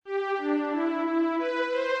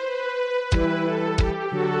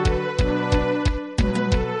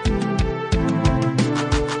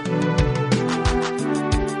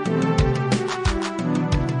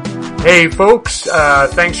Hey folks,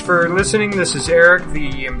 thanks for listening. This is Eric,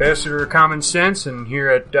 the ambassador of Common Sense, and here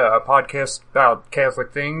at podcast about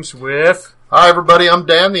Catholic things with... Hi everybody, I'm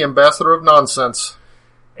Dan, the ambassador of nonsense.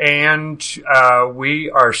 And we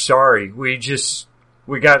are sorry. We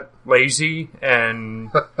got lazy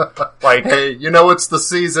and like... Hey, you know it's the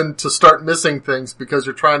season to start missing things because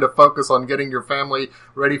you're trying to focus on getting your family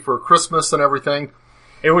ready for Christmas and everything.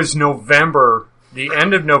 It was November... The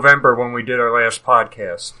end of November when we did our last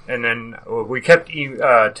podcast, and then we kept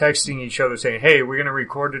texting each other saying, hey, we're going to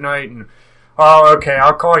record tonight, and, oh, okay,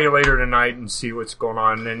 I'll call you later tonight and see what's going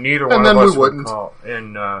on, and neither one of us would call.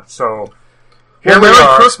 And so, here we Merry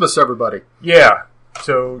are. Christmas, everybody. Yeah.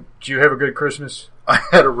 So, did you have a good Christmas? I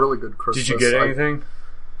had a really good Christmas. Did you get anything?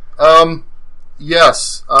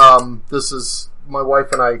 Yes. This is, my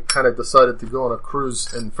wife and I kind of decided to go on a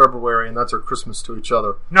cruise in February, and that's our Christmas to each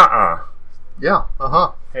other. Nuh-uh. Yeah,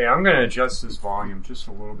 uh-huh. Hey, I'm going to adjust this volume just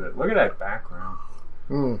a little bit. Look at that background.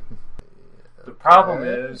 The problem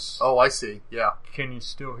is... Oh, I see, yeah. Can you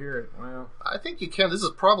still hear it? Well, I think you can. This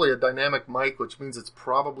is probably a dynamic mic, which means it's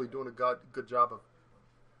probably doing a good job of,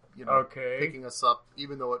 picking us up,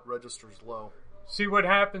 even though it registers low. See, what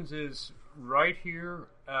happens is, right here...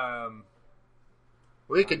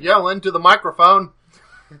 We could yell into the microphone.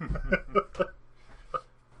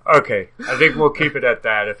 Okay, I think we'll keep it at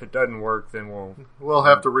that. If it doesn't work, then we'll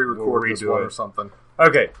have to re-record this one it or something.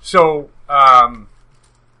 Okay, so a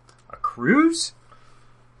cruise?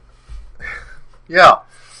 Yeah.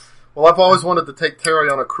 Well, I've always wanted to take Terry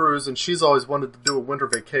on a cruise, and she's always wanted to do a winter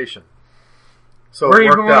vacation. So where are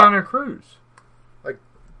you going on a cruise? Like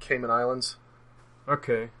Cayman Islands.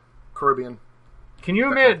 Okay. Caribbean. Can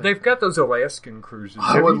you imagine? They've got those Alaskan cruises.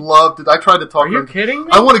 I would love to. I tried to talk to them. Are you kidding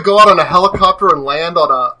me? I want to go out on a helicopter and land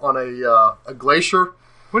on a glacier.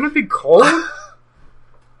 Wouldn't it be cold?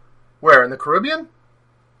 Where, in the Caribbean?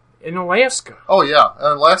 In Alaska. Oh, yeah.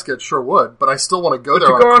 In Alaska, it sure would. But I still want to go there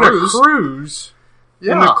to go on a cruise. On a cruise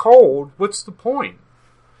in the cold, what's the point?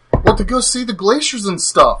 Well, to go see the glaciers and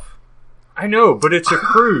stuff. I know, but it's a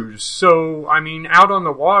cruise. So, I mean, out on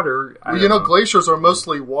the water... Well, glaciers are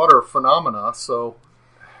mostly water phenomena, so...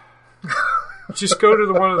 Just go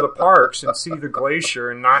to one of the parks and see the glacier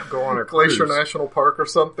and not go on a cruise. Glacier National Park or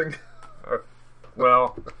something?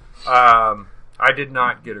 I did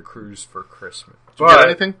not get a cruise for Christmas. Did you get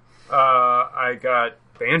anything? I got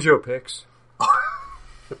banjo picks.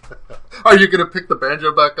 Are you going to pick the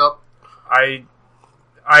banjo back up?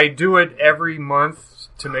 I do it every month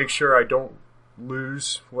to make sure I don't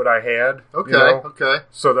lose what I had. Okay, okay.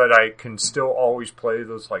 So that I can still always play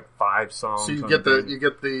those like 5 songs. So you get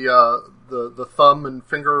the thumb and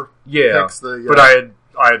finger picks. But I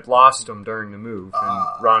had lost them during the move,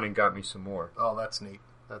 and Ronnie got me some more. Oh, that's neat.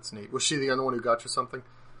 That's neat. Was she the other one who got you something?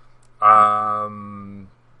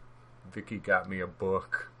 Vicky got me a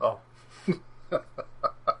book. Oh.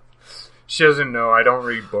 She doesn't know I don't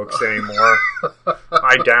read books anymore.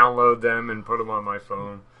 I download them and put them on my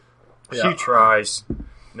phone. Yeah. She tries.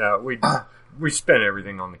 No, we spent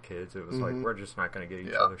everything on the kids. It was like, we're just not going to get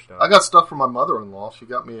each other stuff. I got stuff from my mother-in-law. She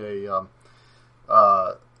got me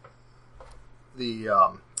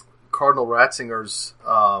the Cardinal Ratzinger's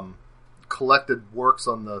collected works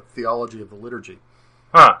on the theology of the liturgy.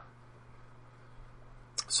 Huh.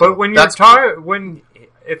 So but when you're tired,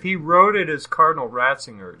 if he wrote it as Cardinal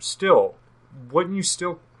Ratzinger, still, wouldn't you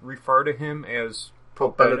still refer to him as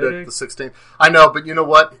Pope Benedict XVI? I know, but you know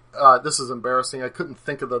what? This is embarrassing. I couldn't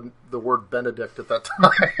think of the word Benedict at that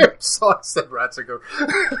time, so I said Ratzinger.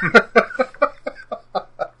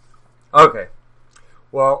 Okay.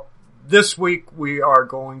 Well, this week we are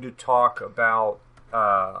going to talk about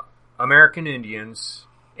American Indians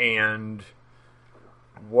and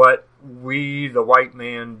what we, the white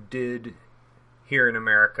man, did here in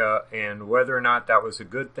America, and whether or not that was a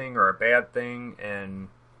good thing or a bad thing, and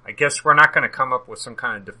I guess we're not going to come up with some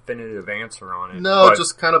kind of definitive answer on it. No,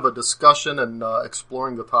 just kind of a discussion and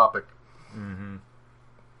exploring the topic. Mm-hmm.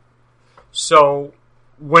 So,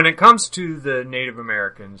 when it comes to the Native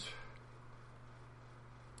Americans,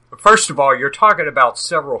 first of all, you're talking about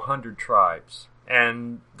several hundred tribes,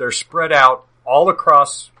 and they're spread out all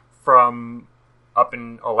across from up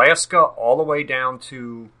in Alaska all the way down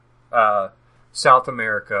to South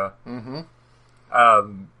America. Mm-hmm. A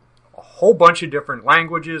whole bunch of different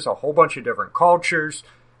languages, a whole bunch of different cultures.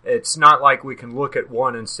 It's not like we can look at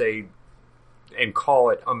one and say and call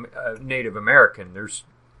it Native American.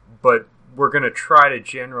 But we're going to try to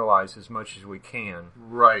generalize as much as we can.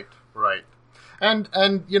 Right.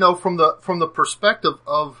 And you know, from the perspective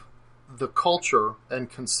of the culture and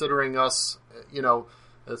considering us, you know,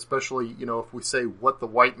 especially, if we say what the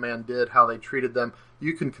white man did, how they treated them,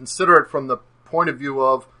 you can consider it from the point of view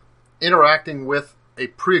of interacting with a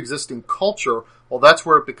pre-existing culture. Well, that's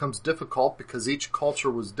where it becomes difficult because each culture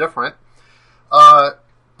was different.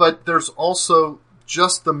 But there's also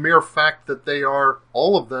just the mere fact that they are,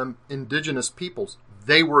 all of them, indigenous peoples.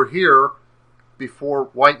 They were here before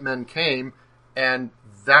white men came, and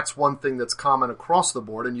that's one thing that's common across the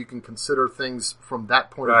board, and you can consider things from that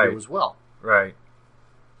point of view as well. Right.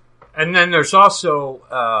 And then there's also,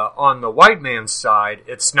 on the white man's side,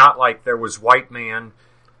 it's not like there was white man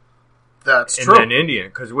and then Indian,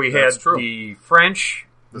 because we had the French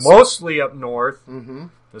mostly up north,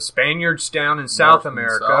 the Spaniards down in South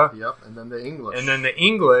America, and then the English. And then the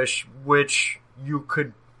English, which you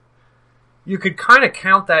could kind of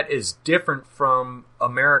count that as different from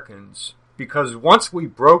Americans, because once we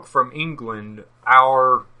broke from England,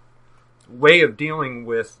 our way of dealing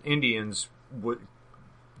with Indians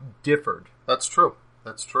differed. That's true.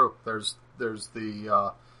 There's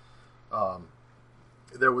the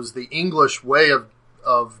there was the English way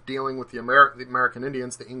of dealing with the American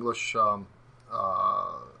Indians, the English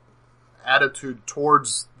attitude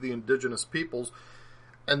towards the indigenous peoples,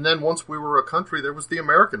 and then once we were a country, there was the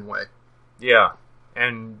American way. Yeah,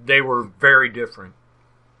 and they were very different.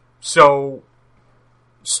 So,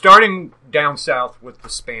 starting down south with the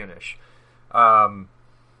Spanish,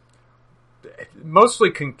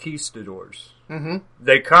 mostly conquistadors. Mm-hmm.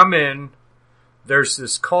 They come in, there's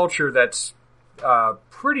this culture that's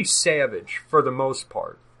pretty savage for the most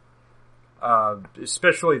part.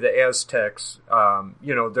 Especially the Aztecs,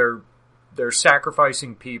 they're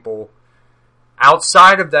sacrificing people.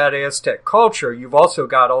 Outside of that Aztec culture, you've also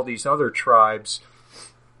got all these other tribes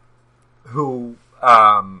who,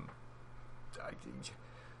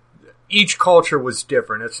 each culture was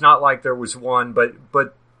different. It's not like there was one,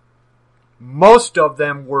 but most of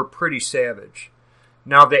them were pretty savage.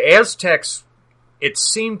 Now, the Aztecs, it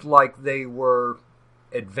seemed like they were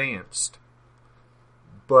advanced.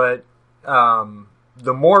 But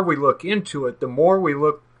the more we look into it,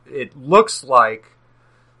 it looks like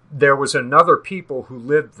there was another people who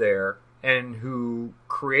lived there and who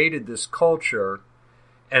created this culture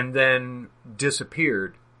and then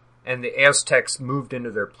disappeared, and the Aztecs moved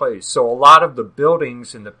into their place. So a lot of the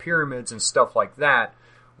buildings and the pyramids and stuff like that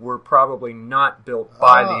were probably not built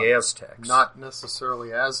by the Aztecs. Not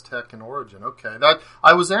necessarily Aztec in origin. Okay,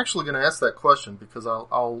 I was actually going to ask that question because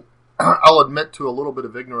I'll admit to a little bit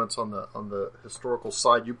of ignorance on the historical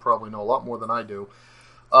side. You probably know a lot more than I do.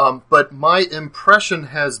 But my impression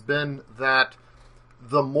has been that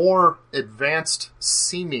the more advanced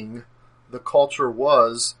seeming the culture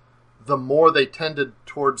was, the more they tended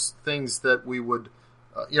towards things that we would,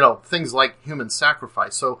 things like human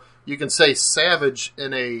sacrifice. So you can say savage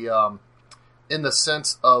in the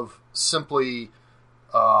sense of simply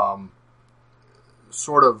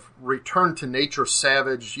sort of return to nature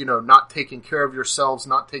savage, not taking care of yourselves,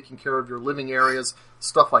 not taking care of your living areas,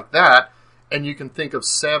 stuff like that. And you can think of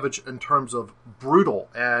savage in terms of brutal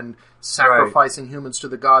and sacrificing humans to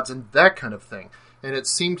the gods and that kind of thing. And it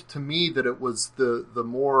seemed to me that it was the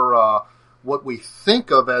more what we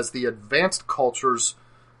think of as the advanced cultures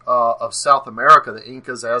of South America, the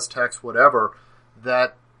Incas, Aztecs, whatever,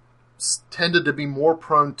 that tended to be more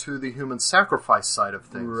prone to the human sacrifice side of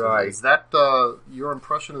things. Right. Is that your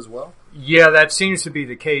impression as well? Yeah, that seems to be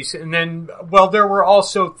the case. And then, there were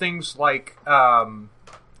also things like...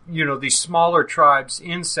 these smaller tribes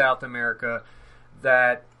in South America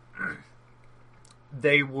that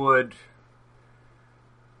they would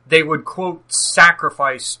quote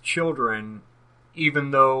sacrifice children,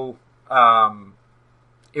 even though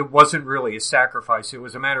it wasn't really a sacrifice. It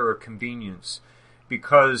was a matter of convenience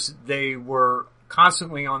because they were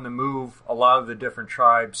constantly on the move, a lot of the different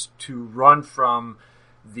tribes, to run from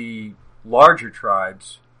the larger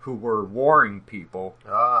tribes who were warring people.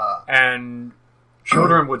 And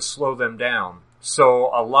children would slow them down. So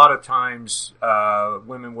a lot of times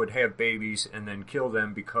women would have babies and then kill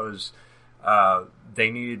them because they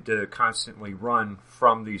needed to constantly run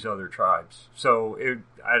from these other tribes. So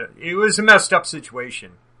it was a messed up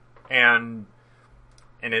situation. And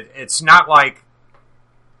it's not like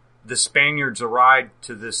the Spaniards arrived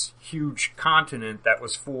to this huge continent that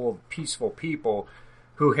was full of peaceful people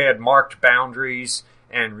who had marked boundaries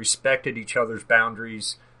and respected each other's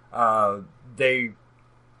boundaries. They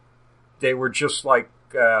were just like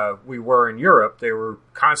we were in Europe. They were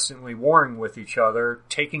constantly warring with each other,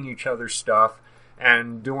 taking each other's stuff,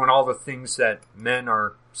 and doing all the things that men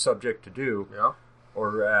are subject to do. Yeah.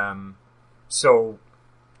 So,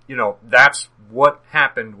 that's what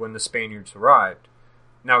happened when the Spaniards arrived.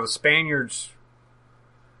 Now, the Spaniards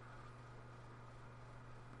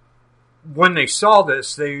when they saw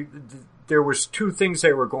this, there was two things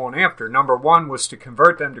they were going after. Number one was to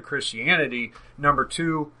convert them to Christianity. Number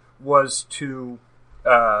two was to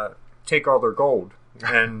take all their gold.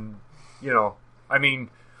 And, I mean,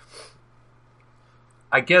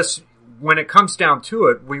 I guess when it comes down to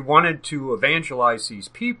it, we wanted to evangelize these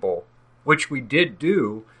people, which we did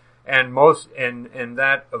do, and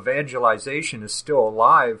that evangelization is still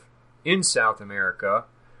alive in South America,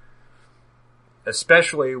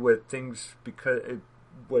 especially with things because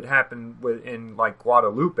what happened in like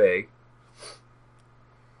Guadalupe.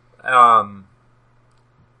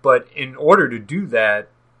 But in order to do that,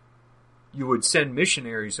 you would send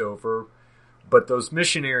missionaries over, but those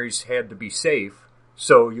missionaries had to be safe.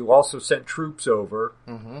 So you also sent troops over,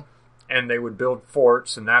 and they would build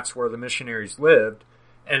forts, and that's where the missionaries lived.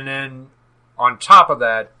 And then on top of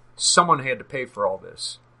that, someone had to pay for all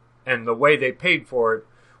this. And the way they paid for it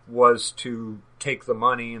was to take the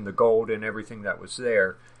money and the gold and everything that was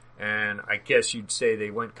there. And I guess you'd say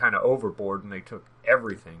they went kind of overboard and they took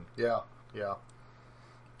everything. Yeah.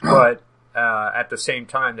 But at the same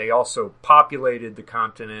time, they also populated the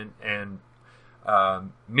continent and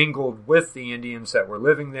mingled with the Indians that were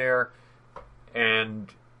living there.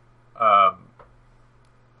 And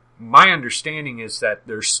my understanding is that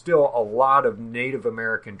there's still a lot of Native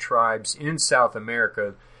American tribes in South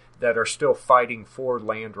America that are still fighting for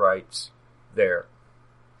land rights there.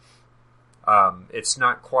 It's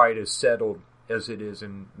not quite as settled as it is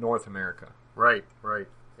in North America. Right.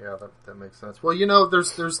 Yeah, that makes sense. Well,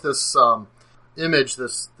 there's this image,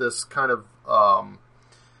 this kind of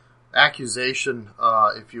accusation,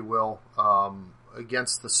 if you will,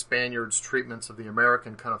 against the Spaniards' treatments of the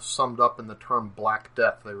American, kind of summed up in the term Black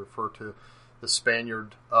Death. They refer to the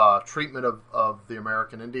Spaniard treatment of the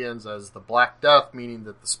American Indians as the Black Death, meaning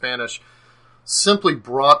that the Spanish simply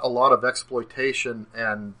brought a lot of exploitation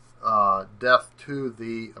and death to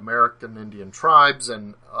the American Indian tribes.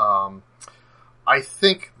 And I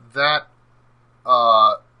think that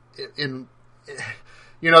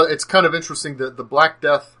it's kind of interesting that the Black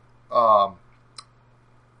Death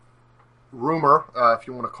rumor, if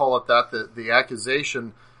you want to call it that, the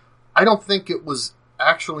accusation, I don't think it was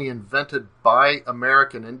actually invented by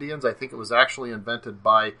American Indians. I think it was actually invented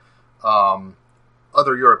by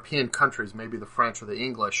other European countries, maybe the French or the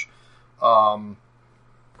English,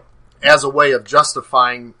 as a way of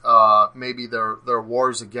justifying maybe their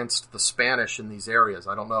wars against the Spanish in these areas.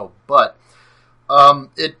 I don't know. But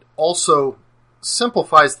it also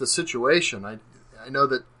simplifies the situation. I know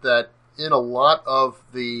that in a lot of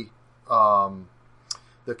the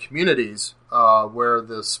communities where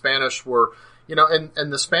the Spanish were,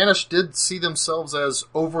 and the Spanish did see themselves as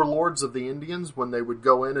overlords of the Indians when they would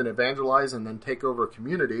go in and evangelize and then take over a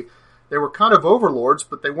community. They were kind of overlords,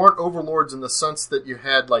 but they weren't overlords in the sense that you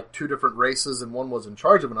had like two different races and one was in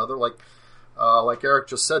charge of another. Like Eric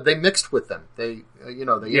just said, they mixed with them. They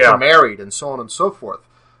intermarried and so on and so forth.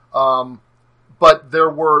 But there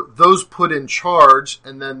were those put in charge,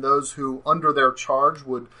 and then those who under their charge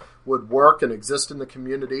would work and exist in the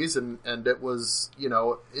communities, and it was,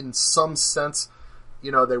 in some sense,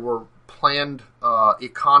 they were planned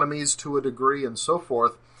economies to a degree and so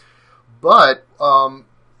forth. But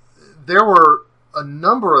there were a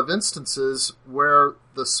number of instances where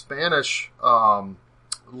the Spanish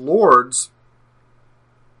lords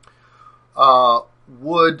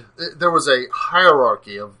there was a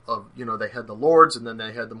hierarchy of they had the lords, and then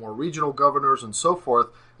they had the more regional governors and so forth,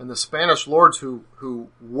 and the Spanish lords who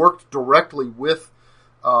worked directly with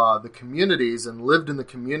the communities and lived in the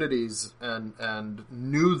communities and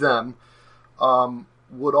knew them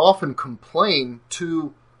would often complain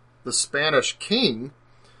to the Spanish king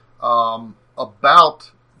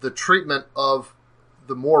about the treatment of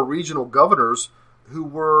the more regional governors who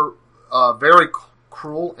were very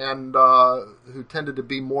cruel and who tended to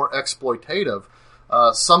be more exploitative.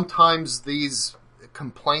 Sometimes these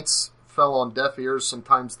complaints fell on deaf ears.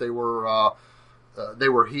 Sometimes they were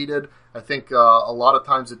heated. I think a lot of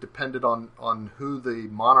times it depended on who the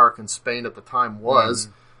monarch in Spain at the time was.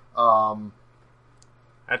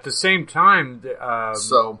 At the same time,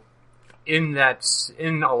 in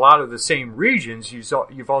a lot of the same regions,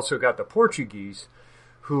 you've also got the Portuguese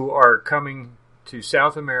who are coming to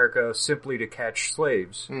South America simply to catch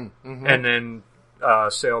slaves, and then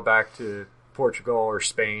sail back to Portugal or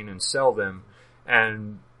Spain and sell them.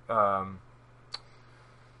 And I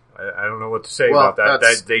don't know what to say about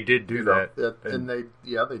that. They did do that, and they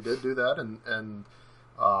did do that, and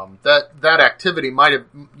that activity might have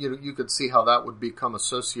you could see how that would become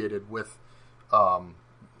associated with the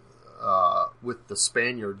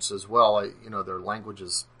Spaniards as well. Their language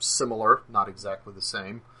is similar, not exactly the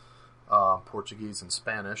same. Portuguese and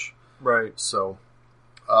Spanish. Right. So,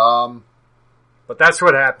 but that's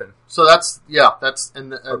what happened. So that's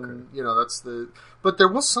and Okay. that's the. But there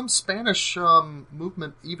was some Spanish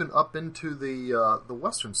movement even up into the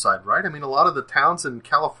western side, right? I mean, a lot of the towns in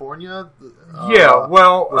California,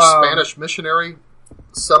 were Spanish missionary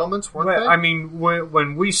settlements, weren't they? I mean,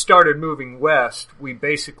 when we started moving west, we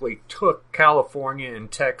basically took California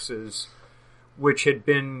and Texas, which had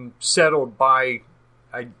been settled by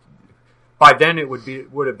then it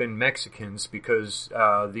would have been Mexicans, because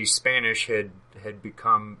the Spanish had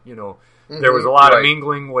become, there was a lot of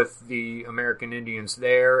mingling with the American Indians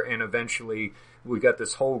there, and eventually we got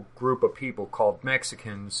this whole group of people called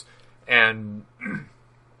Mexicans, and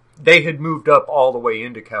they had moved up all the way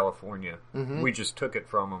into California. Mm-hmm. We just took it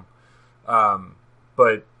from them.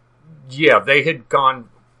 But yeah, they had gone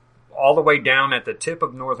all the way down at the tip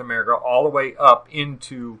of North America, all the way up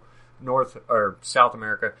into South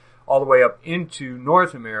America, all the way up into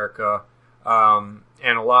North America, and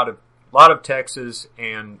a lot of Texas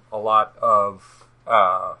and a lot of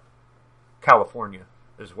California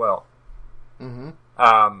as well. Mm-hmm.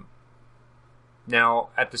 Now,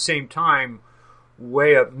 at the same time,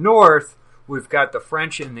 way up north, we've got the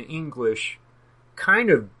French and the English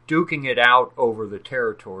kind of duking it out over the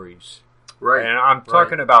territories. Right. And I'm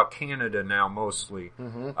talking about Canada now mostly.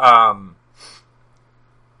 Mm-hmm.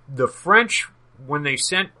 The French, when they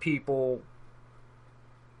sent people,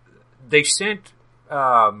 they sent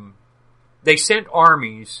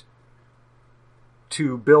armies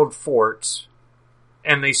to build forts,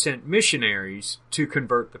 and they sent missionaries to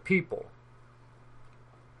convert the people.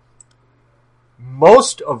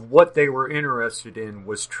 Most of what they were interested in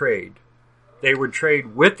was trade. They would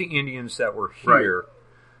trade with the Indians that were here. Right.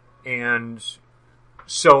 And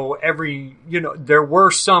so there were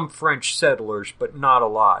some French settlers, but not a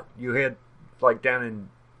lot. You had, down in,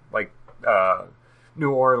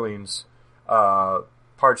 New Orleans,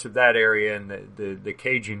 parts of that area, and the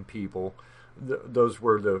Cajun people, those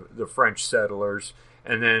were the French settlers.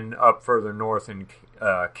 And then up further north in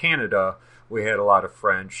Canada, we had a lot of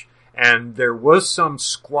French. And there was some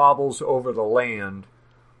squabbles over the land,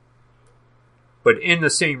 but in the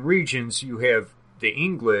same regions you have the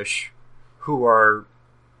English, who are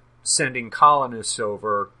sending colonists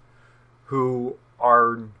over, who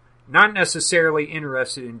are not necessarily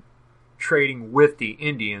interested in trading with the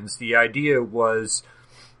Indians. The idea was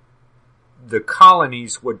the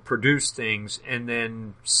colonies would produce things and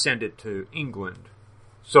then send it to England.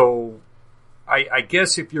 So I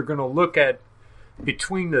guess if you're going to look at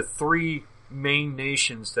between the three main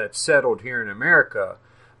nations that settled here in America,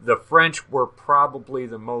 the French were probably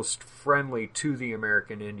the most friendly to the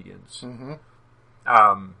American Indians. Mm-hmm.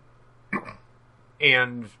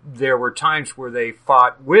 And there were times where they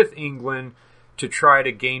fought with England to try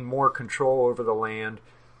to gain more control over the land.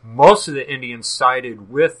 Most of the Indians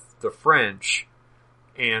sided with the French,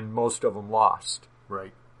 and most of them lost.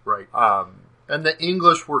 Right. And the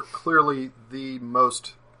English were clearly the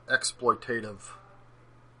most exploitative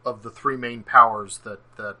of the three main powers that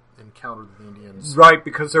encountered the Indians. Right,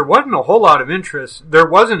 because there wasn't a whole lot of interest. There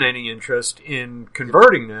wasn't any interest in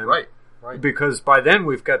converting them. Right. Because by then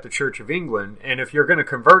we've got the Church of England, and if you're going to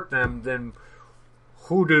convert them, then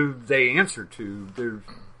who do they answer to?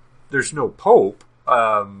 There's no pope.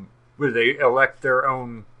 Where they elect their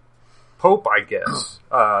own pope, I guess,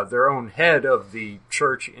 their own head of the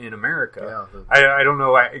church in America. Yeah, I don't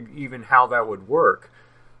know even how that would work.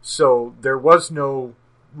 So there was no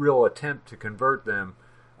real attempt to convert them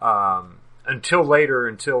until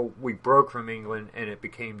we broke from England and it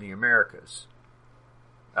became the Americas.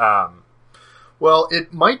 Well,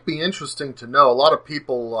 it might be interesting to know. A lot of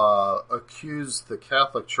people accuse the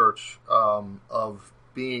Catholic Church of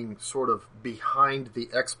being sort of behind the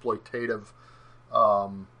exploitative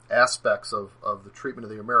aspects of the treatment of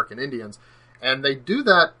the American Indians. And they do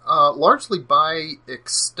that largely by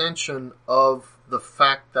extension of the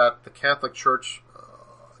fact that the Catholic Church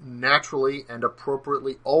naturally and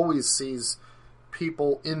appropriately always sees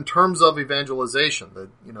people in terms of evangelization. That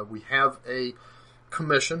we have a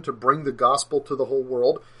commission to bring the gospel to the whole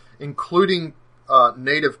world, including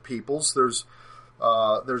native peoples. There's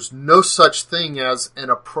no such thing as an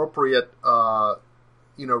appropriate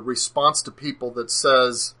response to people that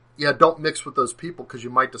says, yeah, don't mix with those people because you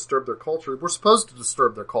might disturb their culture. We're supposed to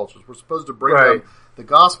disturb their cultures. We're supposed to bring them the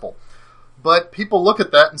gospel. But people look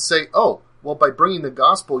at that and say, oh, well, by bringing the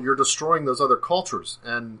gospel, you're destroying those other cultures,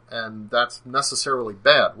 and that's necessarily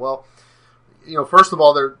bad. Well, first of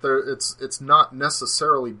all, it's not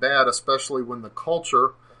necessarily bad, especially when the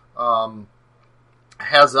culture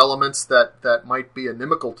has elements that might be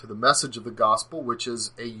inimical to the message of the gospel, which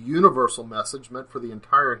is a universal message meant for the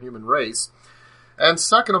entire human race. And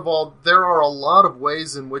second of all, there are a lot of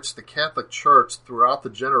ways in which the Catholic Church throughout the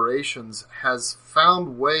generations has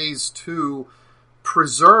found ways to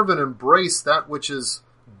preserve and embrace that which is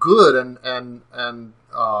good and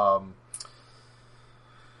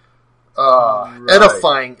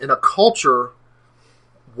edifying in a culture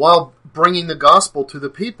while bringing the gospel to the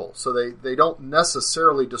people. So they don't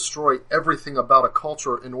necessarily destroy everything about a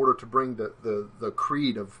culture in order to bring the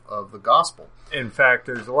creed of the gospel. In fact,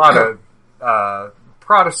 there's a lot of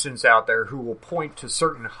Protestants out there who will point to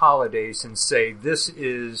certain holidays and say this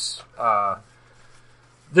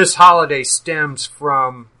holiday stems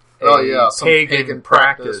from some pagan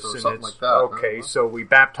practice or and something it's like that. okay. So we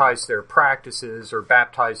baptize their practices or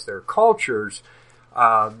baptize their cultures.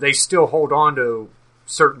 They still hold on to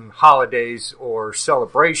certain holidays or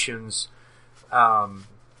celebrations,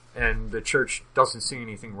 and the church doesn't see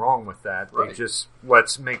anything wrong with that. Right. They just,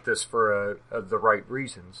 let's make this for the right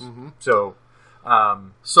reasons. Mm-hmm. So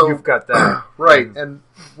you've got that. Right, and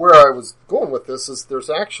where I was going with this is there's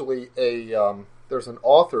actually there's an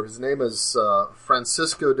author, his name is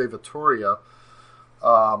Francisco de Vitoria,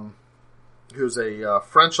 who's a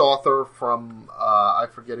French author from, I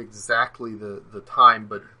forget exactly the time,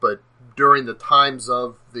 but during the times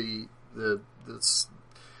of the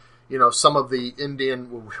some of the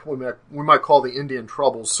Indian, we might call the Indian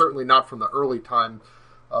troubles, certainly not from the early time,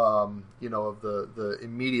 of the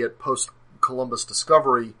immediate post-Columbus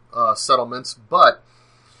discovery settlements, but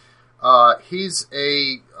he's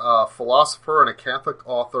a philosopher and a Catholic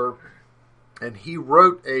author, and he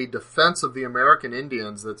wrote a defense of the American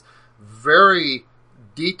Indians that's very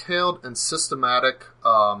detailed and systematic,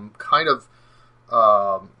 kind of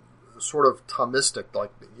sort of Thomistic,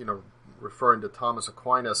 like, referring to Thomas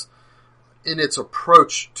Aquinas, in its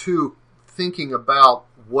approach to thinking about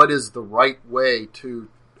what is the right way to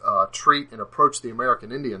treat and approach the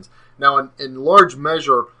American Indians. Now, in large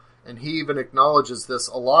measure, and he even acknowledges this,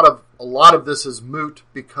 a lot of this is moot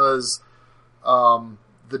because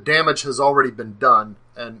the damage has already been done,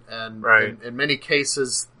 and right. in many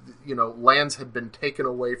cases, lands had been taken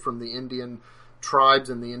away from the Indian tribes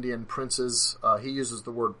and the Indian princes. He uses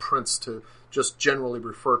the word prince to just generally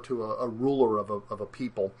refer to a ruler of a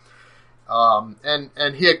people,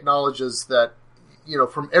 and he acknowledges that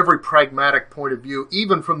from every pragmatic point of view,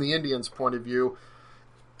 even from the Indians' point of view,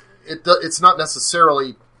 it's not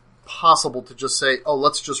necessarily possible to just say, oh,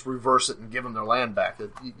 let's just reverse it and give them their land back.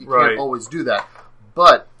 You right. can't always do that.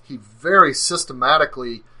 But he very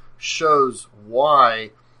systematically shows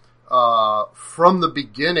why, from the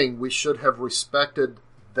beginning, we should have respected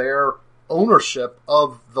their ownership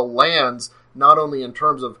of the lands, not only in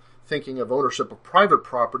terms of thinking of ownership of private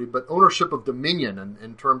property, but ownership of dominion, and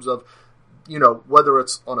in terms of, whether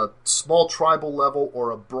it's on a small tribal level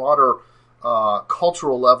or a broader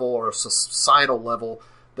cultural level or a societal level,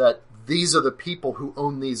 that these are the people who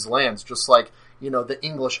own these lands, just like, the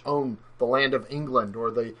English own the land of England or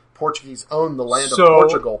the Portuguese own the land of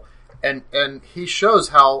Portugal. And he shows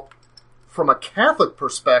how, from a Catholic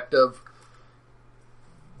perspective,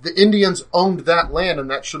 the Indians owned that land, and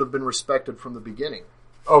that should have been respected from the beginning.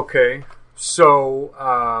 Okay, so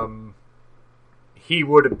he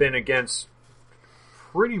would have been against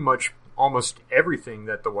pretty much almost everything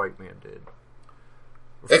that the white man did.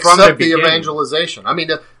 Except the evangelization. I mean,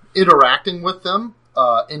 interacting with them,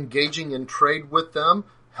 engaging in trade with them,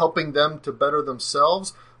 helping them to better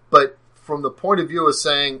themselves, but from the point of view of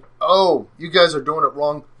saying, oh, you guys are doing it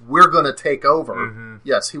wrong, we're going to take over. Mm-hmm.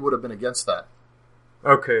 Yes, he would have been against that.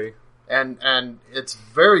 Okay. And it's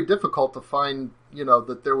very difficult to find,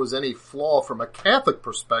 that there was any flaw from a Catholic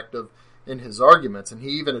perspective in his arguments, and he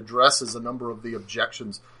even addresses a number of the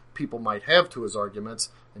objections people might have to his arguments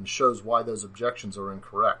and shows why those objections are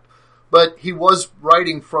incorrect. But he was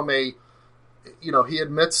writing from he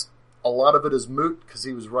admits a lot of it is moot because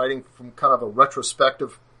he was writing from kind of a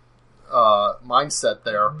retrospective mindset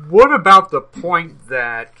there. What about the point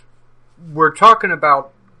that we're talking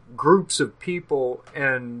about groups of people,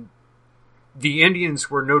 and the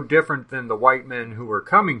Indians were no different than the white men who were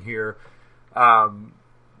coming here,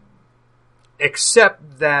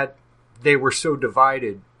 except that they were so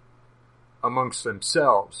divided amongst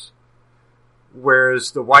themselves,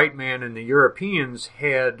 whereas the white man and the Europeans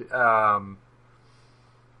had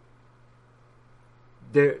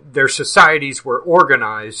their societies were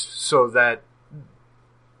organized so that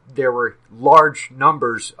there were large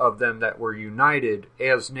numbers of them that were united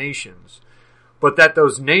as nations, but that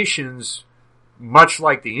those nations, much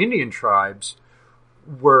like the Indian tribes,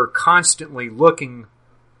 were constantly looking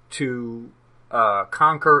to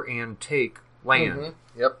conquer and take land. Mm-hmm.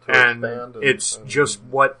 Yep, and it's just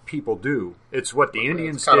what people do. It's what the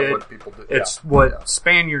Indians did. What people do. It's what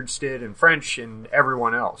Spaniards did and French and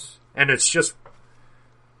everyone else. And it's just,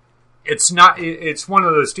 it's one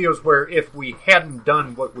of those deals where if we hadn't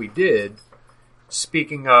done what we did,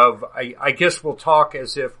 speaking of, I guess we'll talk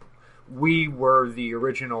as if we were the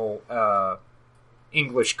original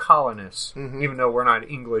English colonists, even though we're not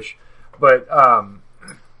English. But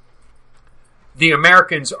the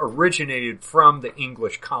Americans originated from the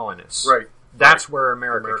English colonists. Right. That's where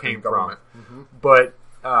America came from. Mm-hmm. But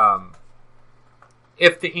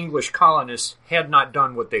if the English colonists had not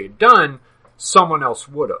done what they had done, someone else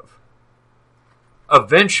would have.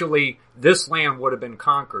 Eventually, this land would have been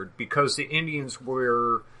conquered because the Indians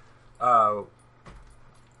were,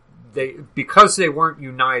 because they weren't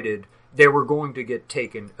united, they were going to get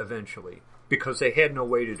taken eventually because they had no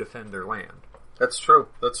way to defend their land. That's true.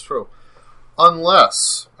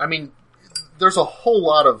 Unless, there's a whole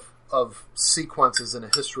lot of sequences in a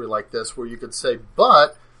history like this where you could say,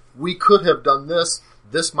 but we could have done this.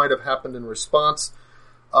 This might have happened in response.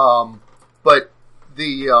 But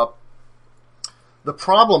the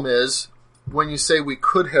problem is when you say we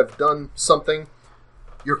could have done something,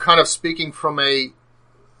 you're kind of speaking from a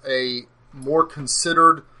more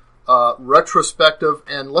considered, retrospective,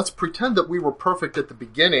 and let's pretend that we were perfect at the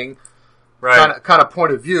beginning, right? Kind of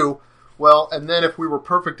point of view. Well, and then if we were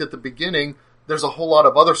perfect at the beginning, there's a whole lot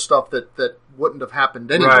of other stuff that wouldn't have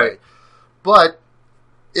happened anyway. Right. But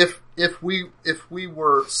if we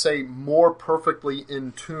were, say, more perfectly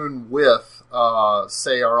in tune with,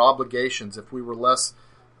 say, our obligations, if we were less,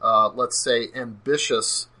 let's say,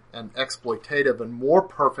 ambitious and exploitative, and more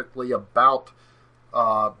perfectly about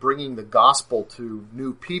bringing the gospel to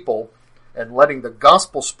new people and letting the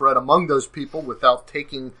gospel spread among those people without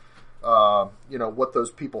taking, what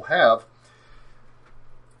those people have,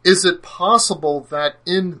 is it possible that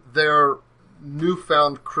in their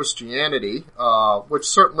newfound Christianity, which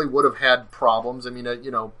certainly would have had problems.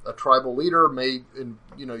 A tribal leader may,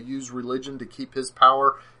 use religion to keep his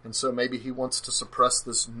power, and so maybe he wants to suppress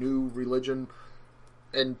this new religion,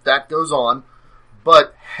 and that goes on.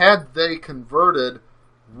 But had they converted,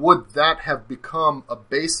 would that have become a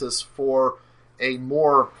basis for a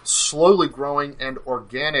more slowly growing and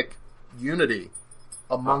organic unity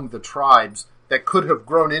among the tribes that could have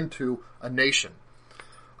grown into a nation?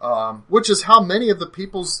 Which is how many of the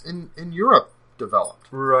peoples in Europe developed.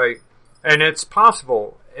 Right. And it's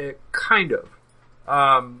possible, kind of.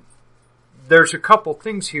 There's a couple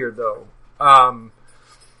things here, though.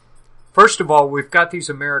 First of all, we've got these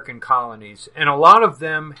American colonies, and a lot of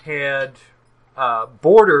them had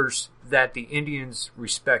borders that the Indians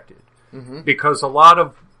respected. Mm-hmm. Because a lot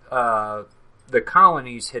of the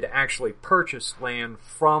colonies had actually purchased land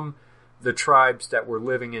from the tribes that were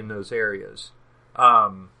living in those areas.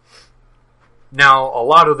 Now, a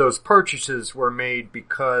lot of those purchases were made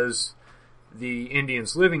because the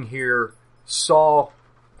Indians living here saw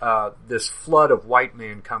this flood of white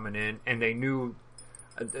men coming in, and they knew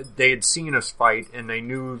they had seen us fight, and they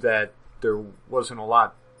knew that there wasn't a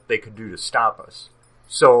lot they could do to stop us.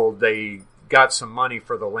 So they got some money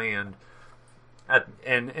for the land,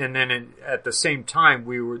 and then at the same time,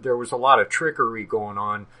 there was a lot of trickery going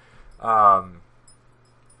on.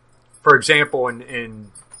 For example,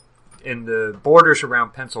 in the borders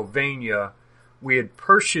around Pennsylvania, we had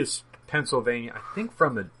purchased Pennsylvania, I think,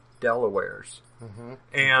 from the Delawares. Mm-hmm.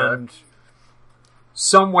 And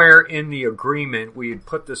somewhere in the agreement, we had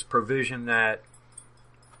put this provision that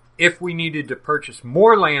if we needed to purchase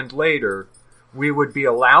more land later, we would be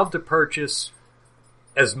allowed to purchase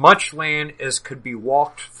as much land as could be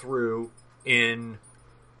walked through in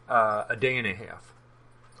a day and a half.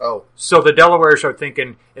 Oh. So the Delawares are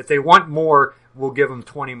thinking, if they want more, we'll give them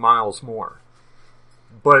 20 miles more.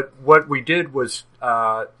 But what we did was,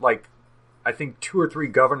 I think 2 or 3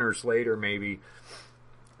 governors later, maybe,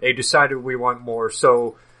 they decided we want more.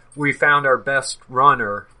 So we found our best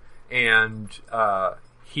runner, and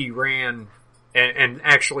he ran and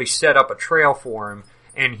actually set up a trail for him,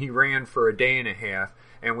 and he ran for a day and a half.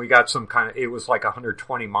 And we got some it was like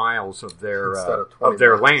 120 miles of their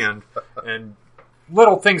land, and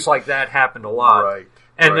little things like that happened a lot. Right.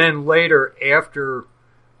 And then later, after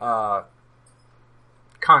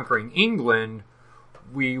conquering England,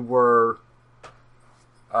 we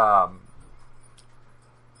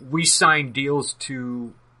signed deals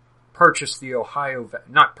to purchase the Ohio,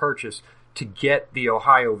 not purchase, to get the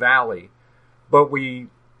Ohio Valley. But we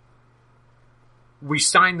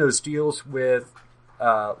signed those deals with,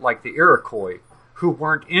 the Iroquois, who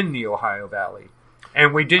weren't in the Ohio Valley.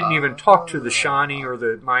 And we didn't even talk to the Shawnee or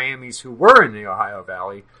the Miamis who were in the Ohio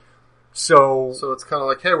Valley. So it's kind of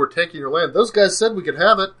like, hey, we're taking your land. Those guys said we could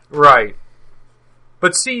have it. Right.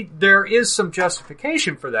 But see, there is some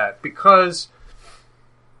justification for that, because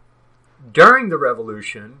during the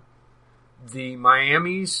Revolution, the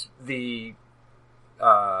Miamis, the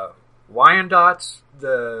Wyandots,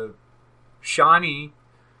 the Shawnee,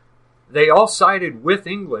 they all sided with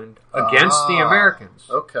England against the Americans.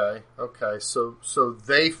 Okay. So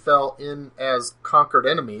they fell in as conquered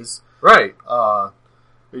enemies. Right.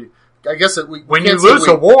 I guess when you lose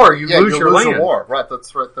a war, you lose your land. A war. Right.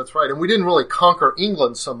 That's right. And we didn't really conquer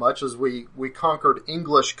England so much as we conquered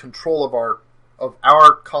English control of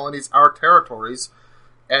our colonies, our territories,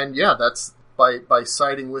 and yeah, that's by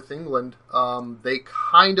siding with England. They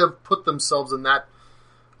kind of put themselves in that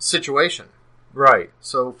situation. Right.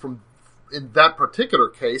 So in that particular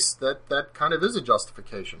case, that kind of is a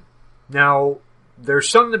justification. Now, there's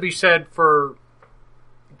something to be said for,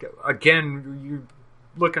 again, you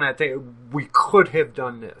looking at we could have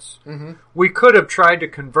done this. Mm-hmm. We could have tried to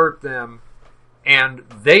convert them, and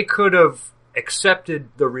they could have accepted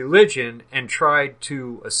the religion and tried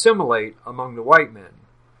to assimilate among the white men.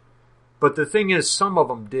 But the thing is, some of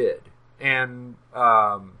them did. And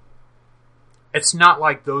it's not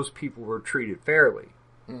like those people were treated fairly.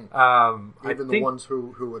 Even the ones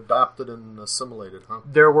who adopted and assimilated, huh?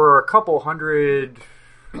 There were a couple hundred,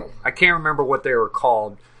 I can't remember what they were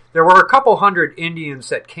called. There were a couple hundred Indians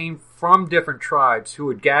that came from different tribes who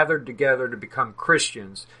had gathered together to become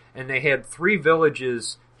Christians. And they had 3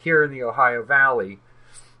 villages here in the Ohio Valley.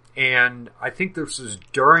 And I think this was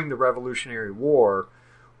during the Revolutionary War.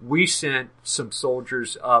 We sent some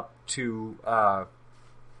soldiers up to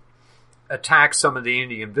attack some of the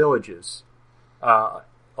Indian villages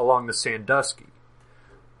along the Sandusky.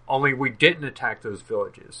 Only we didn't attack those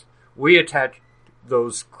villages. We attacked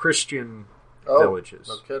those Christian villages.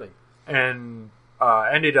 No kidding. And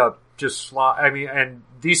ended up just... and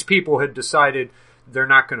these people had decided they're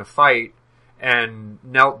not going to fight and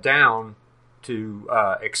knelt down to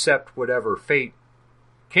accept whatever fate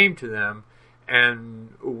came to them.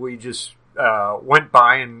 And we just went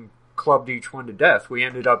by and clubbed each one to death. We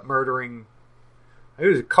ended up murdering, it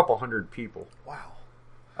was a couple hundred people. Wow.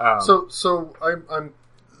 So I'm.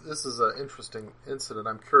 This is an interesting incident.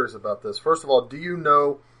 I'm curious about this. First of all, do you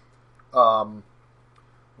know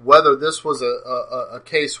whether this was a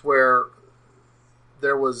case where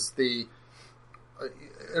there was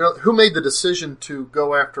who made the decision to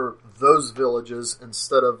go after those villages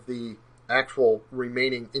instead of the actual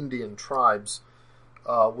remaining Indian tribes?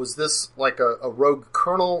 Was this like a rogue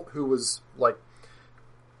colonel who was like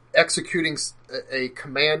executing a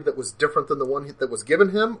command that was different than the one that was given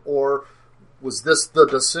him, or was this the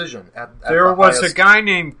decision? There was a guy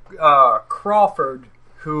named Crawford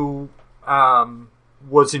who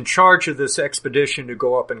was in charge of this expedition to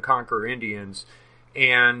go up and conquer Indians,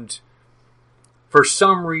 and for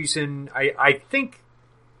some reason, I think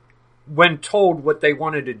when told what they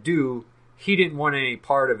wanted to do, he didn't want any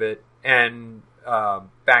part of it and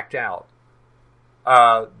backed out.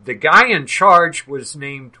 The guy in charge was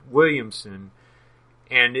named Williamson,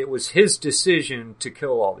 and it was his decision to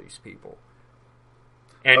kill all these people.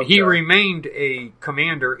 And he remained a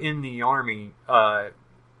commander in the army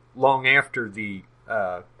long after we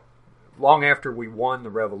won the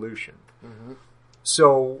revolution. Mm-hmm.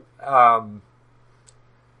 So,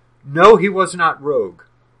 no, he was not rogue.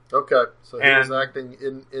 Okay, so he was acting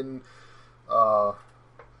in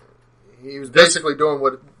he was basically doing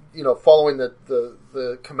what, following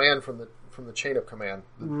the command from the chain of command.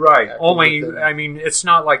 Right. Only, it's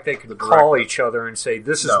not like they could call each other and say,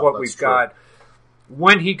 "This is what we've got."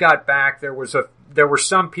 When he got back, there were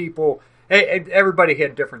some people. Everybody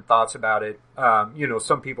had different thoughts about it.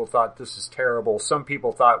 Some people thought this is terrible. Some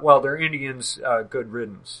people thought, well, they're Indians, good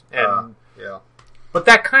riddance. And but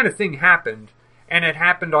that kind of thing happened, and it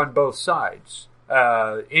happened on both sides.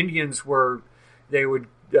 Indians they would,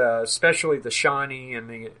 especially the Shawnee and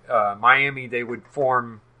the Miami, they would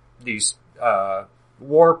form these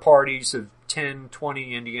war parties of 10,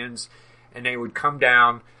 20 Indians, and they would come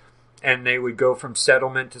down, and they would go from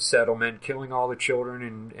settlement to settlement, killing all the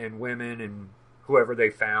children and women and whoever they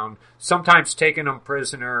found, sometimes taking them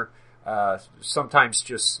prisoner, sometimes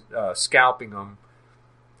just scalping them.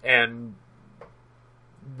 And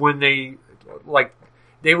when they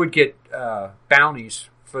would get bounties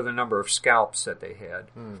for the number of scalps that they had.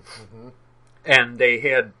 Mm-hmm. And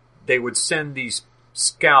they would send these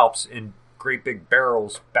scalps in great big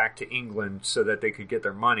barrels back to England so that they could get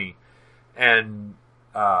their money. And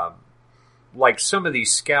some of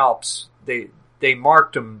these scalps, they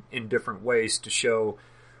marked them in different ways to show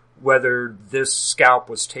whether this scalp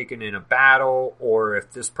was taken in a battle or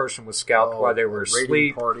if this person was scalped while they were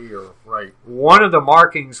asleep. Party or right. One of the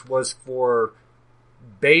markings was for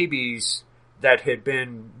babies that had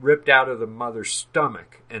been ripped out of the mother's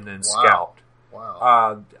stomach and then scalped.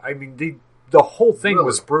 Wow. I mean, the whole thing Really?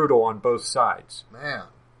 was brutal on both sides. Man.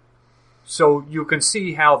 So you can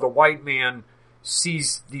see how the white man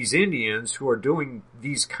sees these Indians who are doing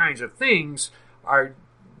these kinds of things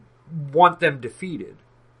want them defeated.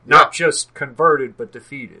 Not just converted, but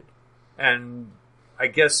defeated. And I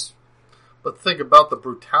guess... But think about the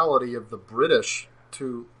brutality of the British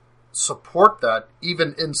to support that,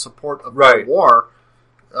 even in support of the war,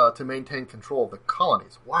 to maintain control of the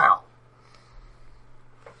colonies. Wow.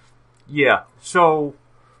 Yeah. So,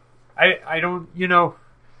 I don't, in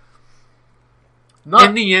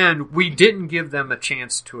the end, we didn't give them a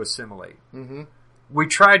chance to assimilate. Mm-hmm. We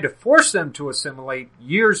tried to force them to assimilate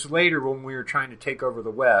years later when we were trying to take over the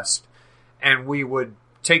West, and we would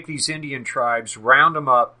take these Indian tribes, round them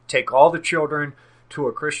up, take all the children to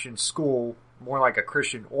a Christian school, more like a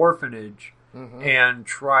Christian orphanage, and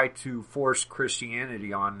try to force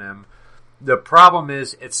Christianity on them. The problem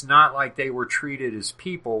is, it's not like they were treated as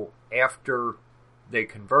people after they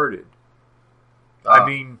converted. I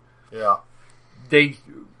mean, they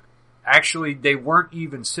weren't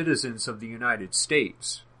even citizens of the United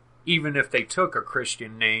States, even if they took a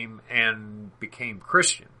Christian name and became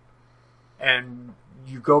Christian. And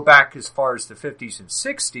you go back as far as the 50s and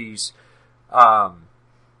 60s,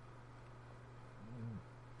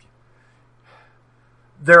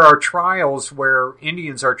 there are trials where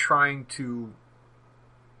Indians are trying to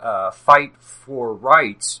fight for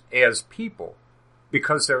rights as people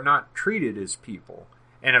because they're not treated as people.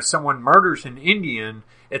 And if someone murders an Indian,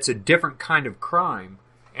 it's a different kind of crime.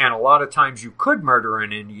 And a lot of times you could murder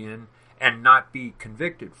an Indian and not be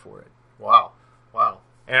convicted for it. Wow.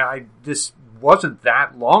 And this wasn't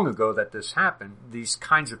that long ago that this happened. These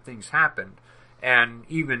kinds of things happened. And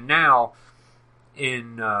even now,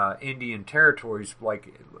 in Indian territories,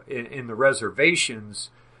 like in the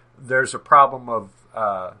reservations, there's a problem of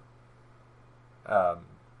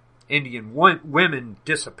Indian women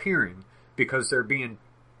disappearing because they're being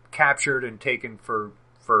captured and taken for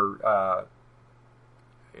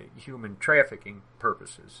human trafficking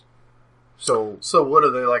purposes. So what are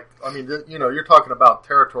they like? I mean, you're talking about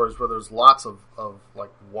territories where there's lots of like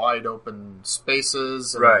wide open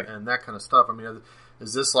spaces and that kind of stuff. I mean,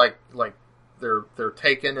 is this like they're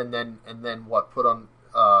taken and then what, put on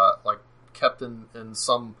like kept in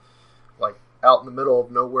some like out in the middle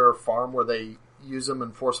of nowhere farm where they use them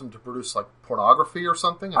and force them to produce like pornography or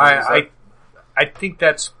something? I think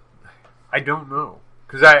that's, I don't know,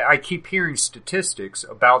 because I keep hearing statistics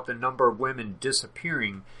about the number of women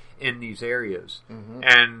disappearing in these areas,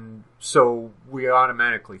 and so we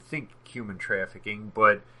automatically think human trafficking,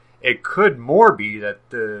 but it could more be that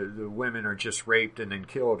the women are just raped and then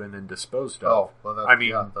killed and then disposed of. Oh,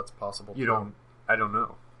 well, that's possible. I don't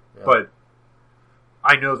know, but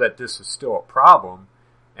I know that this is still a problem,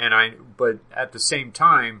 but at the same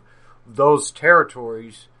time, those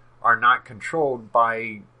territories are not controlled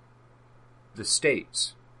by the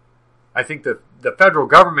states. I think the federal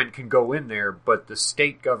government can go in there, but the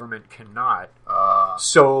state government cannot.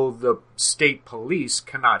 So the state police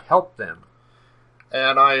cannot help them.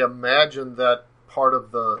 And I imagine that part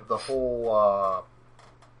of the whole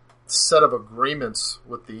set of agreements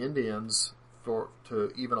with the Indians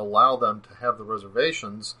to even allow them to have the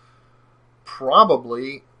reservations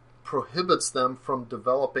probably prohibits them from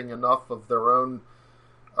developing enough of their own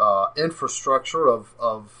infrastructure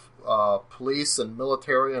of police and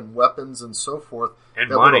military and weapons and so forth,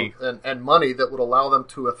 and money and money that would allow them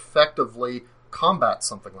to effectively combat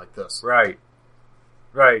something like this. Right.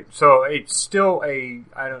 So it's still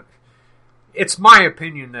it's my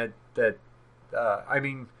opinion that I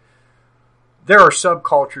mean, there are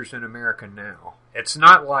subcultures in America now. It's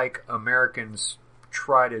not like Americans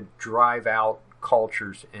try to drive out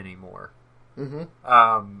cultures anymore.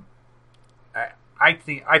 I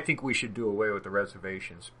think we should do away with the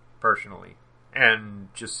reservations, personally, and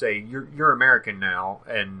just say you're American now,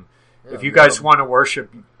 and if you guys want to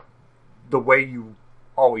worship the way you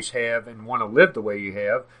always have and want to live the way you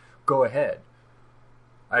have, go ahead.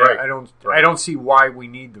 I don't see why we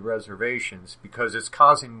need the reservations, because it's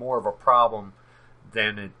causing more of a problem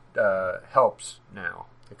than it helps now.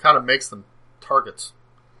 It kind of makes them targets,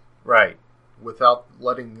 right? Without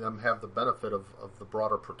letting them have the benefit of the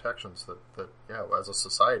broader protections that as a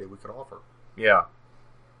society we could offer. Yeah.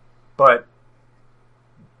 But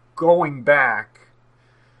going back,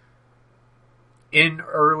 in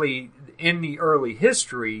the early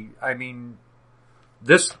history, I mean,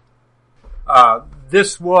 this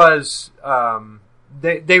was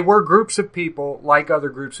they were groups of people like other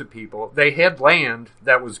groups of people. They had land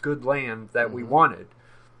that was good land that we wanted.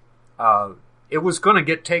 It was going to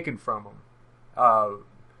get taken from them.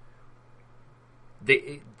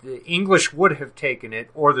 The English would have taken it,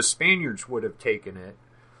 or the Spaniards would have taken it.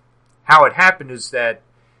 How it happened is that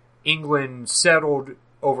England settled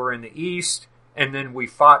over in the east, and then we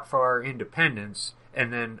fought for our independence,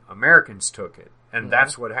 and then Americans took it, and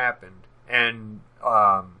that's what happened. And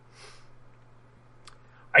I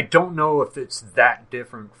don't know if it's that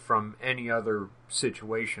different from any other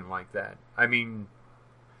situation like that. I mean,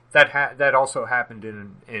 that also happened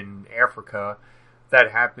in Africa.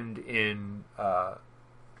 That happened in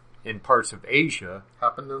parts of Asia.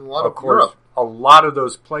 Happened in a lot of course, Europe. A lot of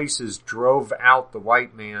those places drove out the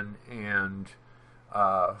white man and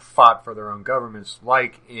fought for their own governments,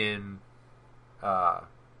 like in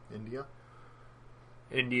India,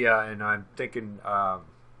 and I'm thinking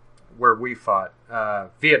where we fought,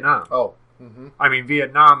 Vietnam. Oh. I mean,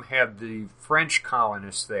 Vietnam had the French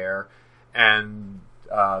colonists there, and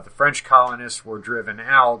the French colonists were driven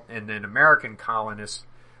out, and then American colonists,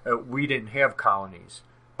 we didn't have colonies,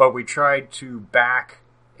 but we tried to back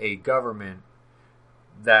a government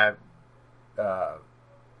that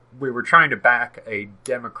we were trying to back a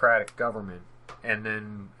democratic government, and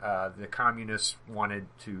then the communists wanted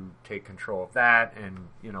to take control of that, and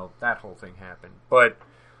that whole thing happened. But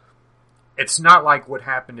it's not like what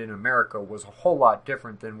happened in America was a whole lot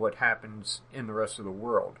different than what happens in the rest of the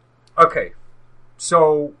world. Okay,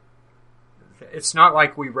 so it's not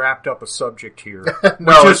like we wrapped up a subject here.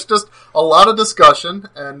 No, it's just a lot of discussion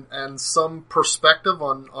and some perspective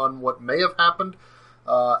on what may have happened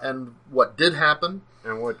and what did happen.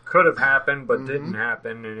 And what could have happened but didn't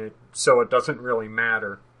happen, and so it doesn't really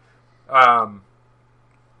matter. Now,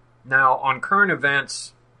 on current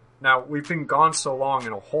events, now we've been gone so long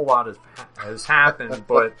and a whole lot has happened,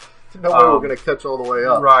 but no way we're going to catch all the way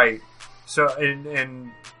up. Right. So,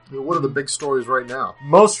 and what are the big stories right now?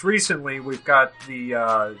 Most recently, we've got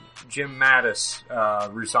the Jim Mattis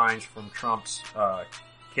resigns from Trump's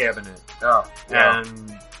cabinet. Yeah.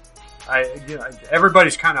 And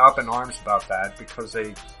everybody's kind of up in arms about that because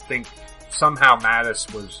they think somehow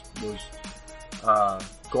Mattis was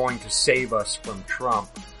going to save us from Trump.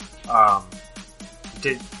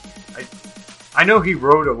 I know he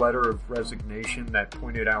wrote a letter of resignation that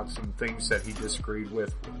pointed out some things that he disagreed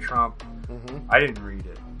with Trump. I didn't read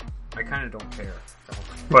it. I kind of don't care.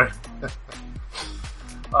 But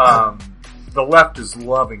the left is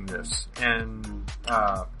loving this, and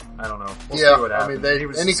I don't know. We'll see what happens. I mean, he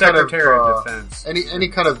was Secretary of Defense. Any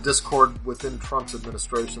kind of discord within Trump's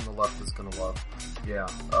administration, the left is going to love. Yeah.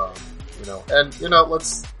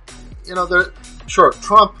 Sure,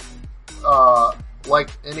 Trump, like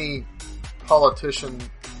any politician,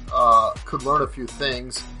 could learn a few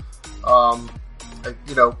things.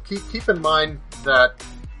 Keep in mind that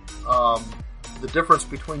the difference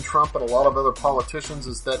between Trump and a lot of other politicians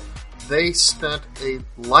is that they spent a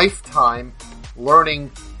lifetime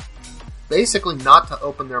learning basically not to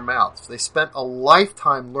open their mouths. They spent a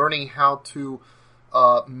lifetime learning how to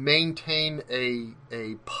maintain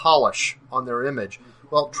a polish on their image.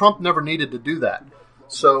 Well, Trump never needed to do that.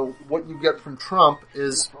 So what you get from Trump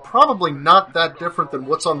is probably not that different than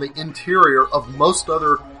what's on the interior of most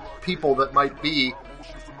other people that might be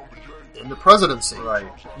in the presidency. Right.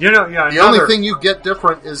 The only thing you get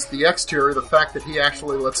different is the exterior, the fact that he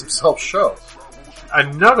actually lets himself show.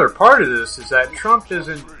 Another part of this is that Trump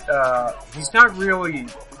isn't, he's not really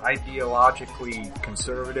ideologically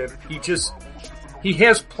conservative. He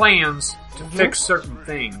has plans to fix certain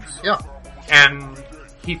things. Yeah. And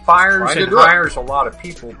he fires and hires a lot of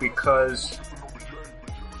people because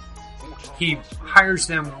he hires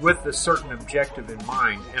them with a certain objective in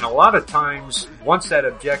mind. And a lot of times, once that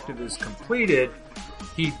objective is completed,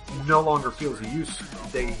 he no longer feels he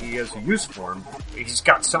has a use for him. He's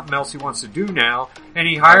got something else he wants to do now, and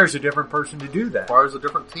he hires a different person to do that. Hires a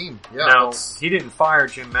different team. Yeah. Now, he didn't fire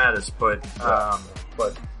Jim Mattis, but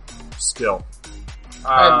still.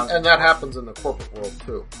 And that happens in the corporate world,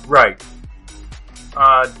 too. Right.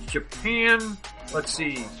 Japan, let's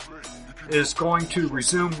see, is going to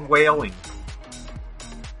resume whaling.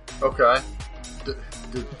 Okay.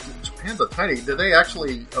 Japan's a tiny... Did they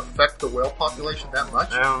actually affect the whale population that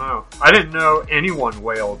much? I don't know. I didn't know anyone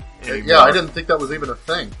whaled anymore. Yeah, I didn't think that was even a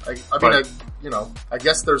thing. I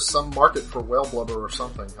guess there's some market for whale blubber or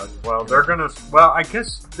something. I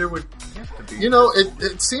guess there would have to be.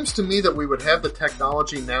 It seems to me that we would have the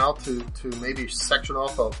technology now to maybe section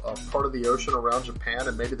off a part of the ocean around Japan,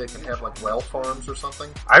 and maybe they can have like whale farms or something.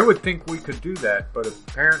 I would think we could do that, but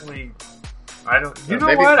apparently, I don't. Maybe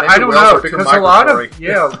I don't whales know, are too because a lot of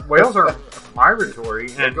migratory. whales are migratory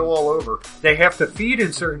They and go all over. they have to feed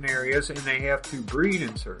in certain areas and they have to breed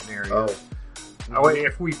in certain areas.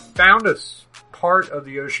 If we found a part of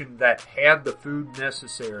the ocean that had the food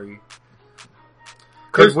necessary,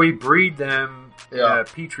 could we breed them in a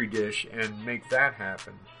petri dish and make that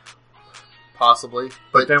happen? Possibly,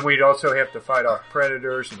 but then we'd also have to fight off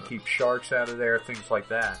predators and keep sharks out of there, things like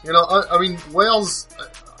that. I mean, whales.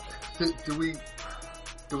 Do we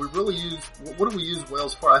really use? What do we use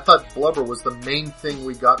whales for? I thought blubber was the main thing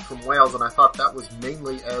we got from whales, and I thought that was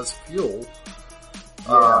mainly as fuel.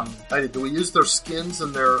 Yeah. Do we use their skins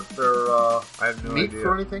and their I have no meat idea.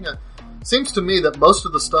 for anything? Seems to me that most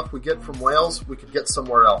of the stuff we get from whales, we could get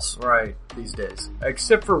somewhere else. Right. These days.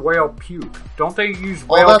 Except for whale puke. Don't they use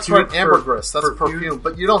whale puke? Oh, that's right, ambergris. That's perfume.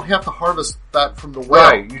 But you don't have to harvest that from the whale.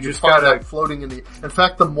 Right. You just find gotta that floating in the... In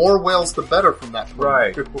fact, the more whales, the better from that.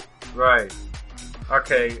 Right. Right.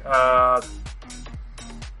 Okay.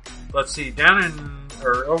 Let's see.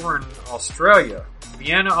 Over in Australia,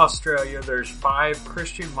 Vienna, Australia, there's 5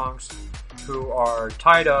 Christian monks who are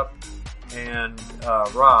tied up and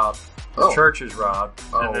robbed. The church is robbed,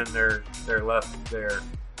 and then they're left there.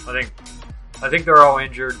 I think they're all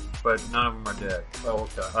injured, but none of them are dead. Oh,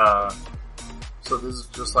 okay. So this is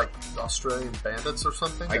just like Australian bandits or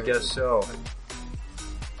something? I guess so.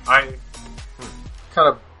 Kind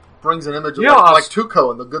of brings an image of like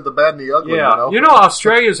Tuco and the good, the bad, and the ugly. Yeah,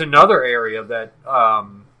 Australia is another area that.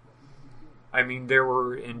 There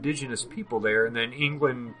were indigenous people there, and then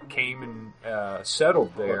England came and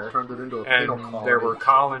settled there. Turned it into a penal colony. There were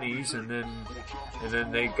colonies, and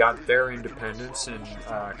then they got their independence, and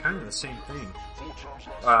kind of the same thing.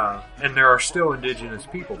 And there are still indigenous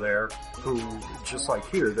people there who, just like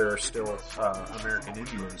here, there are still American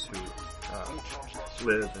Indians who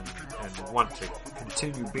live and want to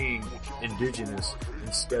continue being indigenous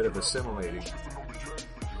instead of assimilating.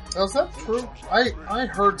 Now, is that true? I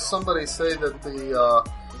heard somebody say that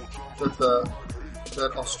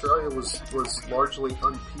that Australia was largely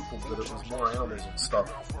unpeopled, that it was more animals and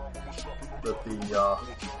stuff. That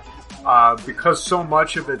because so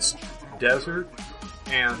much of it's desert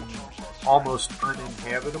and almost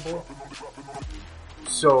uninhabitable.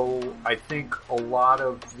 So I think a lot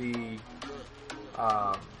of the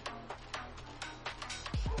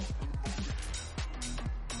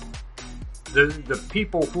the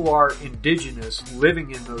people who are indigenous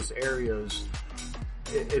living in those areas,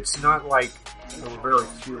 it's not like there were very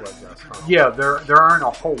few, I guess. Huh? Yeah, there aren't a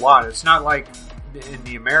whole lot. It's not like in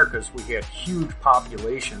the Americas we had huge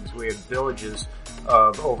populations. We had villages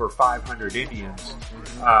of over 500 Indians.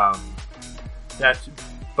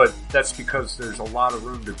 That's because there's a lot of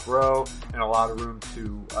room to grow and a lot of room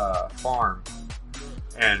to farm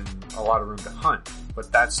and a lot of room to hunt. But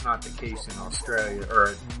that's not the case in Australia,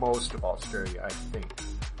 or most of Australia, I think.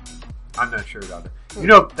 I'm not sure about it.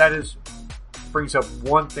 That brings up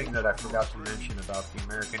one thing that I forgot to mention about the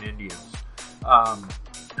American Indians.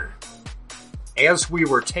 As we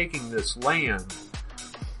were taking this land,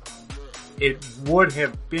 it would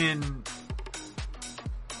have been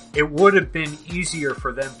easier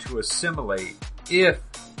for them to assimilate if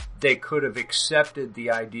they could have accepted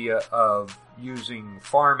the idea of using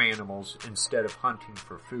farm animals instead of hunting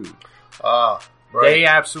for food. Right. They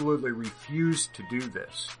absolutely refused to do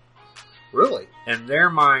this. Really? In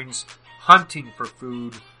their minds, hunting for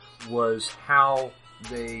food was how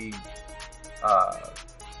they,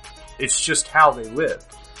 it's just how they lived.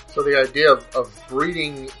 So the idea of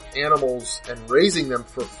breeding animals and raising them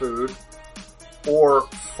for food, or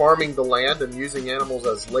farming the land and using animals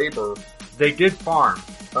as labor. They did farm.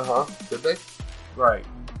 Did they? Right.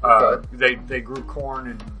 Okay. They grew corn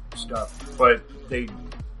and stuff, but they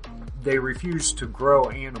refused to grow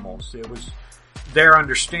animals. It was their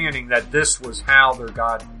understanding that this was how their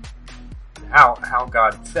God, how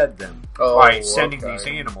God fed them by sending these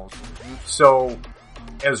animals. So,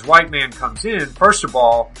 as white man comes in, first of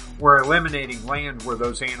all, we're eliminating land where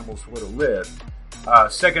those animals would have lived.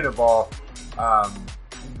 Second of all,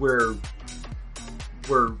 we're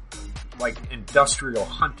like industrial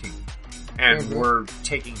hunting. And we're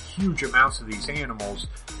taking huge amounts of these animals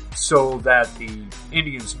so that the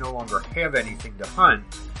Indians no longer have anything to hunt,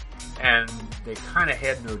 and they kind of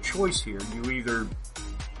had no choice here. You either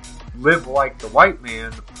live like the white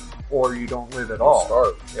man, or you don't live at all.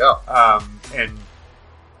 Starve. Yeah.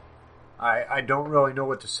 I don't really know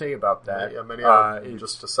what to say about that. Yeah, many of them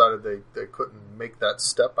just decided they couldn't make that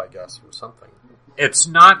step, I guess, or something. It's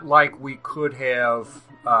not like we could have.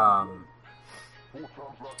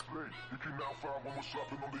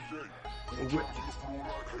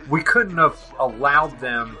 We couldn't have allowed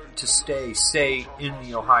them to stay, say, in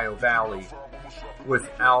the Ohio Valley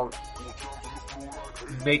without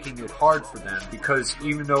making it hard for them, because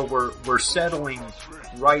even though we're settling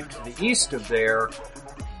right to the east of there,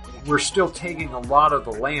 we're still taking a lot of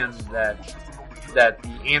the land that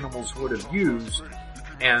the animals would have used,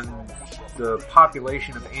 and the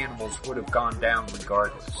population of animals would have gone down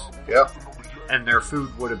regardless. Yeah. And their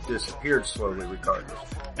food would have disappeared slowly regardless.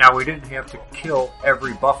 Now, we didn't have to kill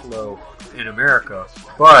every buffalo in America,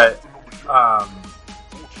 but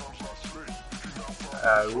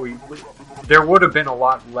there would have been a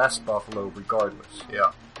lot less buffalo regardless.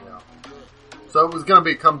 Yeah. So it was going to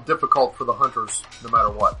become difficult for the hunters no matter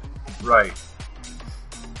what. Right.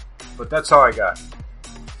 But that's all I got.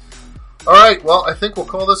 All right, well, I think we'll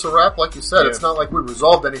call this a wrap. Like you said, It's not like we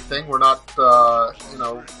resolved anything. We're not,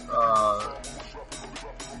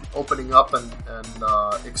 opening up and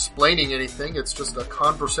explaining anything. It's just a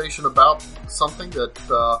conversation about something that,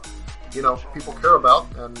 people care about.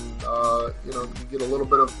 And, you get a little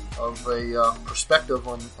bit of a perspective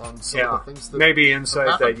on some of the things that maybe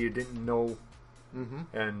insight that you didn't know.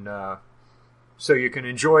 Mm-hmm. And so you can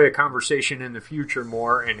enjoy a conversation in the future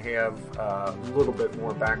more and have a little bit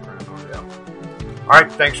more background on it. All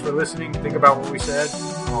right, thanks for listening. Think about what we said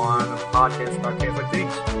on a podcast about Catholic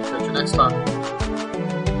things. Catch you next time.